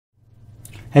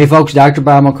Hey folks, Dr.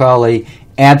 Bob McCauley,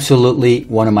 absolutely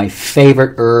one of my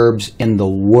favorite herbs in the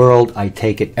world. I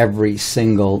take it every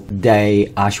single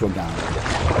day, ashwagandha.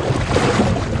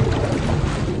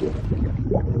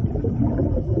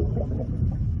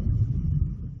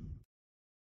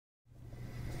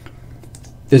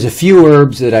 There's a few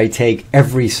herbs that I take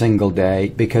every single day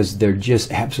because they're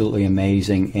just absolutely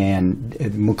amazing, and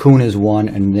mucuna is one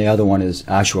and the other one is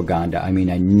ashwagandha. I mean,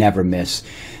 I never miss.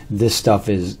 This stuff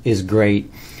is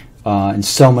great in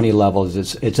so many levels.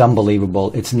 It's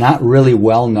unbelievable. It's not really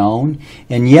well known,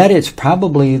 and yet it's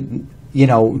probably, you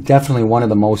know, definitely one of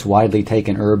the most widely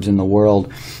taken herbs in the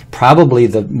world. Probably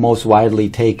the most widely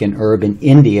taken herb in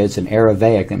India. It's an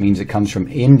Ayurvedic. That means it comes from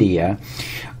India.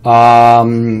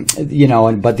 You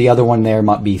know, but the other one there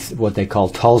might be what they call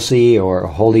Tulsi or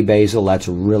holy basil. That's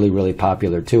really, really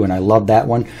popular too, and I love that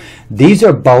one. These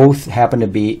are both happen to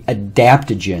be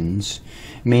adaptogens,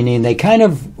 meaning they kind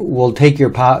of will take the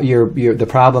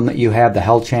problem that you have, the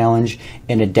health challenge,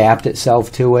 and adapt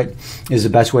itself to it. Is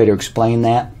the best way to explain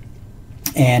that,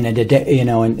 and you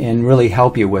know, and really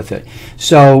help you with it.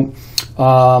 So.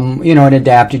 You know, an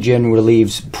adaptogen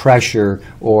relieves pressure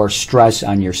or stress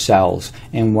on your cells,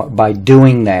 and by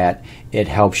doing that, it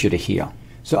helps you to heal.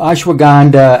 So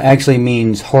ashwagandha actually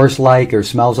means horse-like or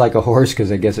smells like a horse,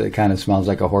 because I guess it kind of smells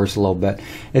like a horse a little bit.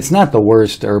 It's not the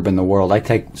worst herb in the world. I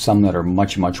take some that are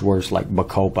much, much worse, like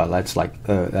bacopa.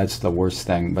 That's the worst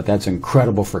thing, but that's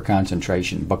incredible for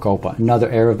concentration. Bacopa, another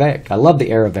Ayurvedic. I love the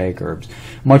Ayurvedic herbs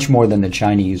much more than the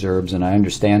Chinese herbs, and I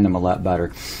understand them a lot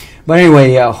better. But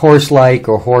anyway, horse-like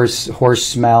or horse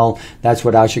smell, that's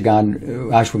what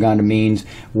ashwagandha means.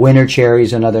 Winter cherry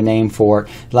is another name for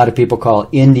it. A lot of people call it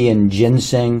Indian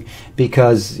Ginseng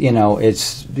because, you know,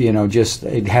 it's, you know, just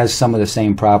it has some of the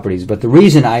same properties. But the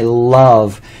reason I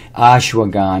love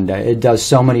ashwagandha, it does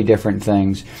so many different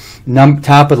things.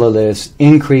 Top of the list,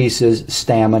 increases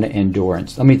stamina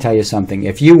endurance. Let me tell you something.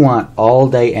 If you want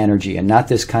all-day energy and not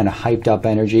this kind of hyped-up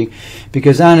energy,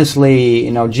 because honestly,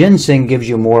 you know, ginseng gives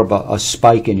you more of a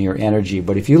spike in your energy.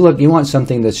 But if you want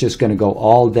something that's just going to go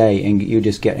all day and you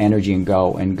just get energy and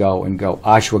go and go and go,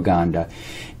 ashwagandha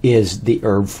is the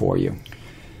herb for you.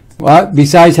 Well,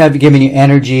 besides giving you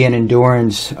energy and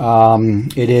endurance,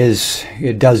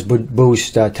 it does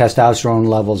boost testosterone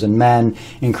levels in men,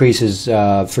 increases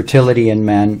fertility in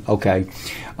men. Okay,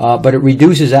 but it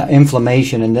reduces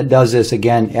inflammation, and it does this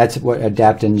again. That's what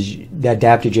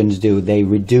adaptogens do. They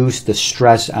reduce the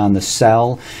stress on the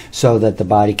cell so that the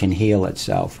body can heal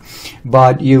itself.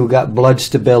 But you got blood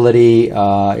stability.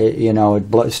 You know, it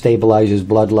stabilizes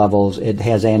blood levels. It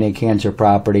has anti-cancer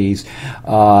properties.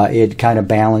 It kind of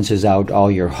balances out all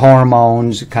your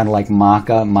hormones, kind of like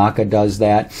maca. Maca does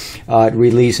that. It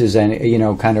releases and, you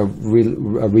know, kind of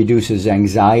reduces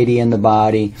anxiety in the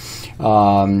body.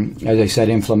 As I said,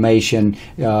 inflammation,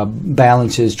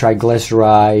 balances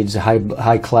triglycerides,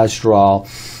 high cholesterol.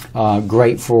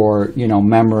 Great for, you know,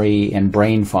 memory and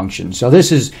brain function. So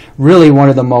this is really one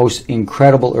of the most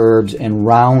incredible herbs and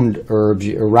rounded herbs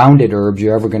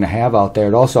you're ever going to have out there.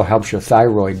 It also helps your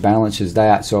thyroid, balances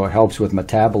that, so it helps with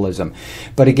metabolism.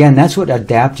 But again, that's what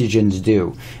adaptogens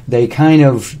do. They kind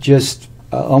of just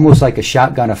almost like a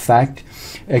shotgun effect,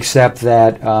 except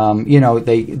that you know,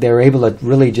 they're able to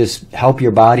really just help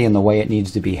your body in the way it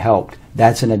needs to be helped.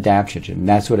 That's an adaptogen.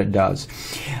 That's what it does.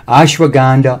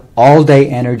 Ashwagandha, all-day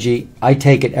energy. I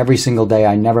take it every single day.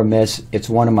 I never miss. It's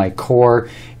one of my core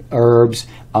herbs.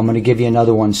 I'm going to give you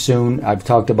another one soon. I've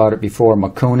talked about it before,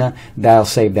 mucuna. I'll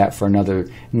save that for another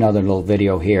little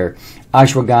video here.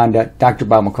 Ashwagandha, Dr.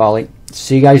 Bob McCauley.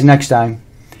 See you guys next time.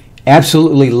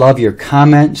 Absolutely love your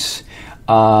comments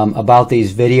about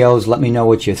these videos. Let me know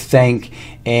what you think.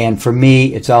 And for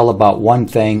me, it's all about one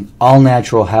thing, all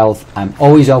natural health. I'm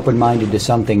always open-minded to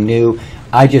something new.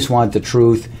 I just want the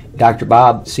truth. Dr.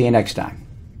 Bob, see you next time.